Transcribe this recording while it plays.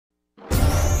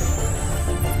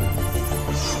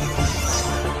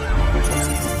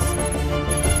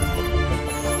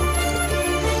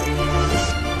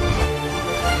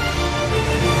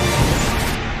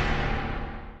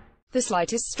The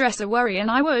slightest stress or worry and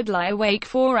I would lie awake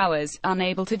 4 hours,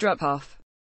 unable to drop off.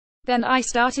 Then I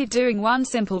started doing one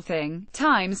simple thing,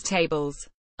 times tables.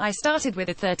 I started with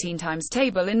a 13 times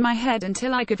table in my head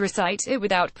until I could recite it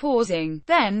without pausing,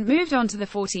 then moved on to the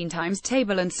 14 times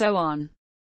table and so on.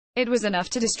 It was enough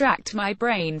to distract my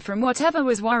brain from whatever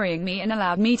was worrying me and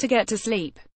allowed me to get to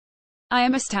sleep. I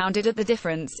am astounded at the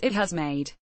difference it has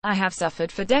made. I have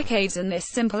suffered for decades and this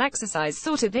simple exercise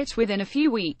sorted it within a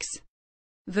few weeks.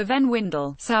 Viven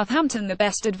Windle, Southampton. The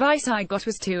best advice I got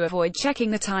was to avoid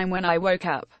checking the time when I woke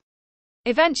up.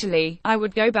 Eventually, I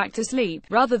would go back to sleep,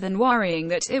 rather than worrying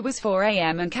that it was 4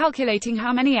 a.m. and calculating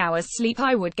how many hours sleep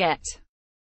I would get.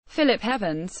 Philip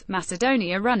Evans,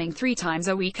 Macedonia. Running 3 times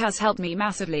a week has helped me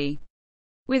massively.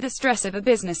 With the stress of a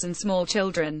business and small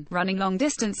children, running long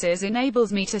distances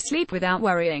enables me to sleep without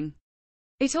worrying.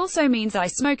 It also means I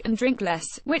smoke and drink less,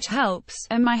 which helps,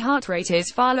 and my heart rate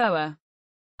is far lower.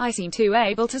 I seem to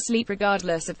able to sleep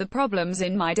regardless of the problems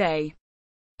in my day.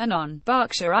 Anon,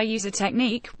 Berkshire. I use a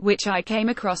technique, which I came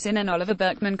across in an Oliver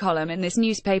Burkeman column in this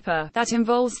newspaper, that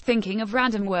involves thinking of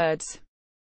random words.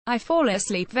 I fall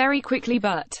asleep very quickly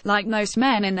but, like most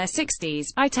men in their 60s,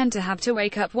 I tend to have to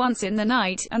wake up once in the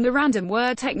night, and the random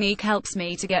word technique helps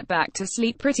me to get back to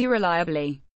sleep pretty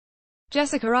reliably.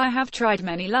 Jessica. I have tried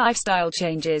many lifestyle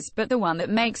changes, but the one that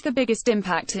makes the biggest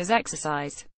impact is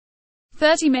exercise.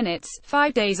 30 minutes,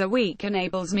 5 days a week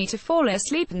enables me to fall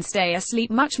asleep and stay asleep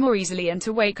much more easily and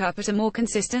to wake up at a more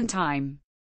consistent time.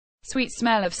 Sweet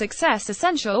smell of success.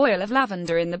 Essential oil of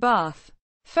lavender in the bath.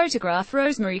 Photograph.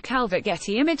 Rosemary Calvert.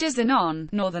 Getty Images. On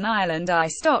Northern Ireland, I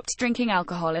stopped drinking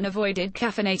alcohol and avoided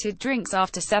caffeinated drinks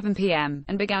after 7 p.m.,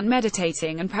 and began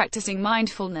meditating and practicing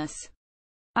mindfulness.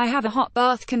 I have a hot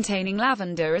bath containing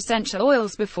lavender essential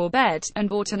oils before bed, and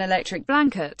bought an electric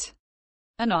blanket.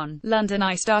 Anon, London.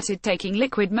 I started taking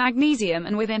liquid magnesium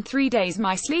and within 3 days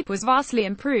my sleep was vastly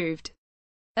improved.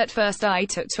 At first I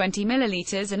took 20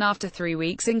 milliliters and after 3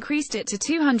 weeks increased it to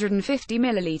 250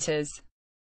 milliliters.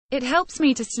 It helps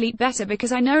me to sleep better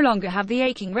because I no longer have the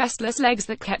aching restless legs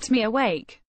that kept me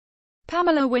awake.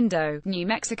 Pamela Window, New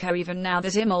Mexico. Even now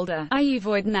that I'm older, I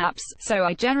avoid naps, so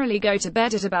I generally go to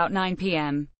bed at about 9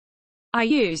 p.m. I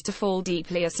used to fall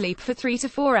deeply asleep for 3 to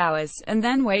 4 hours, and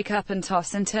then wake up and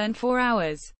toss and turn 4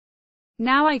 hours.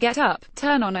 Now I get up,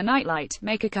 turn on a nightlight,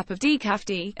 make a cup of decaf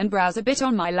tea, and browse a bit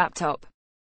on my laptop.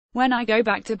 When I go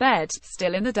back to bed,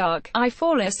 still in the dark, I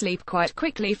fall asleep quite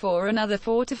quickly for another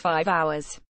 4 to 5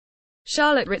 hours.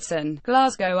 Charlotte Ritson,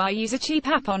 Glasgow. I use a cheap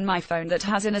app on my phone that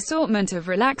has an assortment of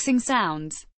relaxing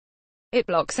sounds. It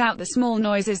blocks out the small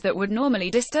noises that would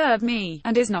normally disturb me,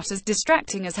 and is not as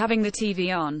distracting as having the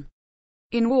TV on.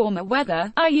 In warmer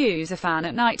weather, I use a fan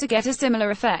at night to get a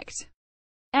similar effect.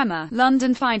 Emma,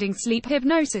 London. Finding sleep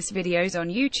hypnosis videos on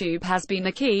YouTube has been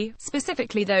the key,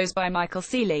 specifically those by Michael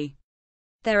Seeley.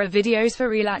 There are videos for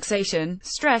relaxation,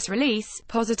 stress release,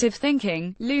 positive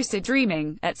thinking, lucid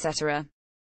dreaming, etc.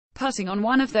 Putting on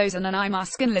one of those and an eye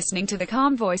mask and listening to the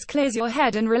calm voice clears your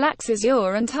head and relaxes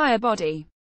your entire body.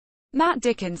 Matt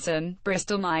Dickinson,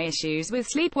 Bristol. My issues with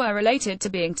sleep were related to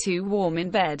being too warm in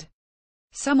bed.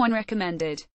 Someone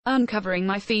recommended uncovering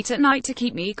my feet at night to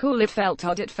keep me cool. It felt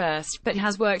odd at first, but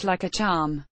has worked like a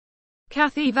charm.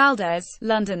 Kathy Valdez,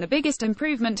 London. The biggest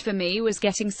improvement for me was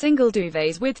getting single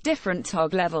duvets with different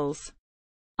tog levels.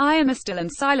 I am a still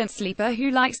and silent sleeper who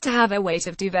likes to have a weight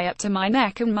of duvet up to my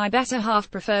neck, and my better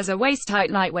half prefers a waist-tight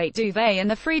lightweight duvet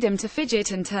and the freedom to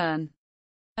fidget and turn.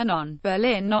 Anon,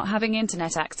 Berlin. Not having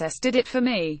internet access did it for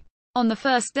me. On the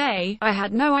first day, I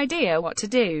had no idea what to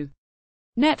do.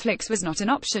 Netflix was not an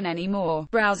option anymore.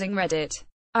 Browsing Reddit,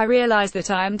 I realized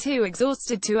that I am too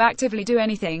exhausted to actively do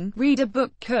anything, read a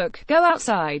book, cook, go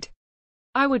outside.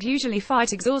 I would usually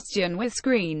fight exhaustion with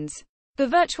screens. The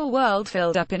virtual world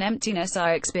filled up an emptiness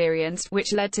I experienced,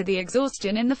 which led to the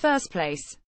exhaustion in the first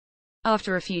place.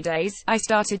 After a few days, I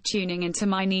started tuning into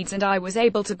my needs and I was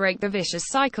able to break the vicious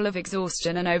cycle of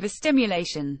exhaustion and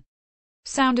overstimulation.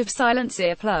 Sound of silence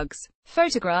earplugs.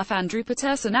 Photograph. Andrew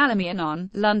Patterson. Alamy. Anon,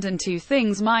 London. 2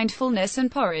 things: mindfulness and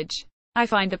porridge. I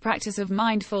find the practice of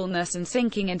mindfulness and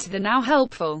sinking into the now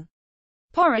helpful.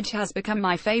 Porridge has become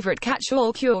my favorite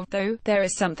catch-all cure, though there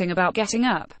is something about getting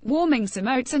up, warming some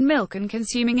oats and milk and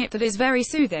consuming it that is very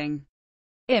soothing.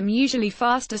 I'm usually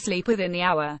fast asleep within the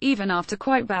hour, even after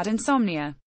quite bad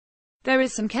insomnia. There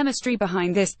is some chemistry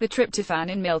behind this, the tryptophan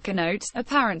in milk and oats,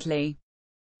 apparently.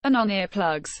 Anon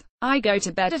earplugs. I go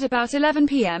to bed at about 11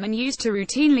 p.m. and used to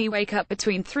routinely wake up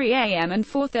between 3 a.m. and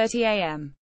 4:30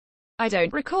 a.m. I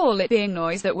don't recall it being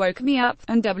noise that woke me up,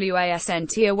 and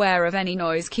wasn't aware of any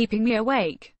noise keeping me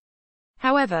awake.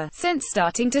 However, since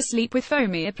starting to sleep with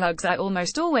foam earplugs, I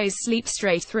almost always sleep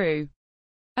straight through.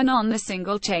 And on the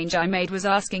single change I made was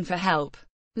asking for help.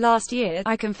 Last year,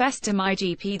 I confessed to my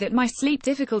GP that my sleep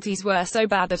difficulties were so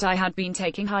bad that I had been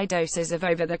taking high doses of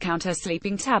over-the-counter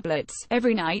sleeping tablets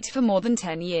every night for more than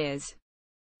 10 years.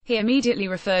 He immediately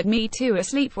referred me to a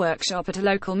sleep workshop at a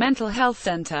local mental health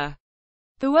center.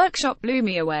 The workshop blew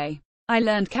me away. I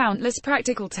learned countless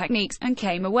practical techniques, and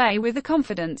came away with the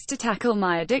confidence to tackle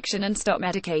my addiction and stop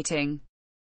medicating.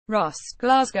 Ross,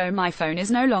 Glasgow. My phone is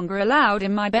no longer allowed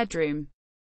in my bedroom.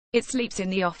 It sleeps in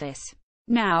the office.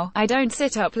 Now, I don't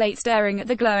sit up late staring at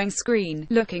the glowing screen,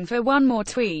 looking for one more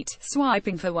tweet,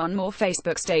 swiping for one more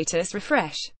Facebook status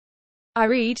refresh. I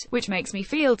read, which makes me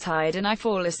feel tired, and I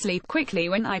fall asleep quickly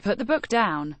when I put the book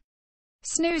down.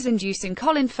 Snooze-inducing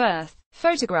Colin Firth.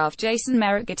 Photograph Jason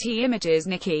Merritt. Getty Images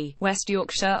Nikki, West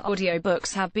Yorkshire.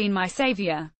 Audiobooks have been my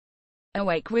savior.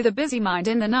 Awake with a busy mind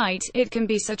in the night, it can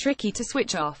be so tricky to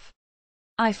switch off.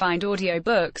 I find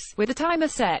audiobooks, with a timer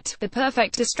set, the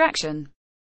perfect distraction.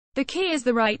 The key is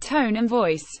the right tone and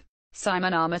voice.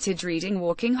 Simon Armitage reading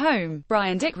Walking Home,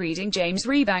 Brian Dick reading James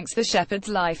Rebank's The Shepherd's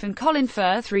Life, and Colin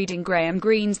Firth reading Graham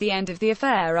Greene's The End of the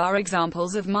Affair are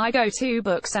examples of my go-to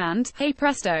books, and, hey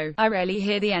presto, I rarely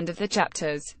hear the end of the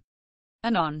chapters.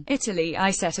 Anon. Italy.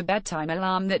 I set a bedtime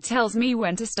alarm that tells me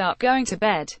when to start going to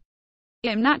bed.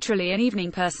 I'm naturally an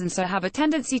evening person, so have a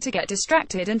tendency to get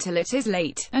distracted until it is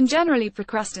late, and generally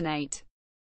procrastinate.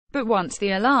 But once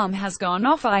the alarm has gone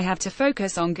off, I have to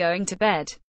focus on going to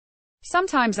bed.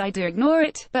 Sometimes I do ignore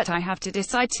it, but I have to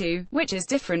decide to, which is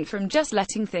different from just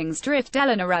letting things drift.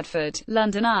 Eleanor Radford,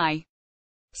 London. I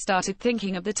started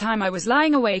thinking of the time I was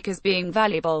lying awake as being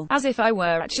valuable, as if I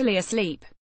were actually asleep.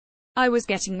 I was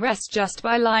getting rest just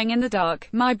by lying in the dark,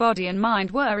 my body and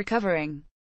mind were recovering.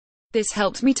 This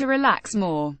helped me to relax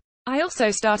more. I also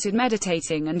started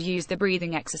meditating and used the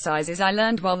breathing exercises I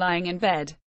learned while lying in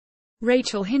bed.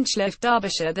 Rachel Hinchliffe,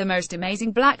 Derbyshire. The most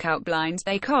amazing blackout blinds.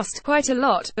 They cost quite a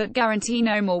lot, but guarantee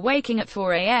no more waking at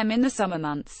 4 a.m. in the summer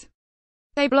months.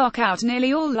 They block out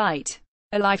nearly all light.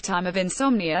 A lifetime of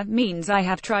insomnia means I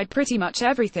have tried pretty much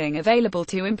everything available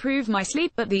to improve my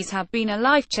sleep, but these have been a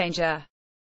life changer.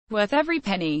 Worth every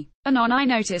penny. Anon. I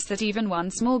noticed that even one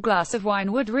small glass of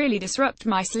wine would really disrupt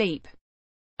my sleep.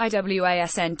 I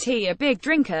wasn't a big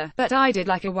drinker, but I did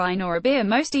like a wine or a beer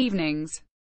most evenings.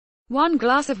 One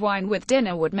glass of wine with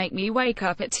dinner would make me wake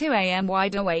up at 2 a.m.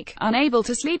 wide awake, unable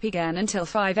to sleep again until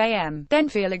 5 a.m., then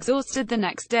feel exhausted the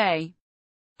next day.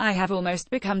 I have almost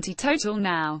become teetotal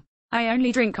now. I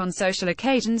only drink on social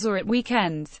occasions or at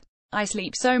weekends. I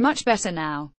sleep so much better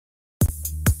now.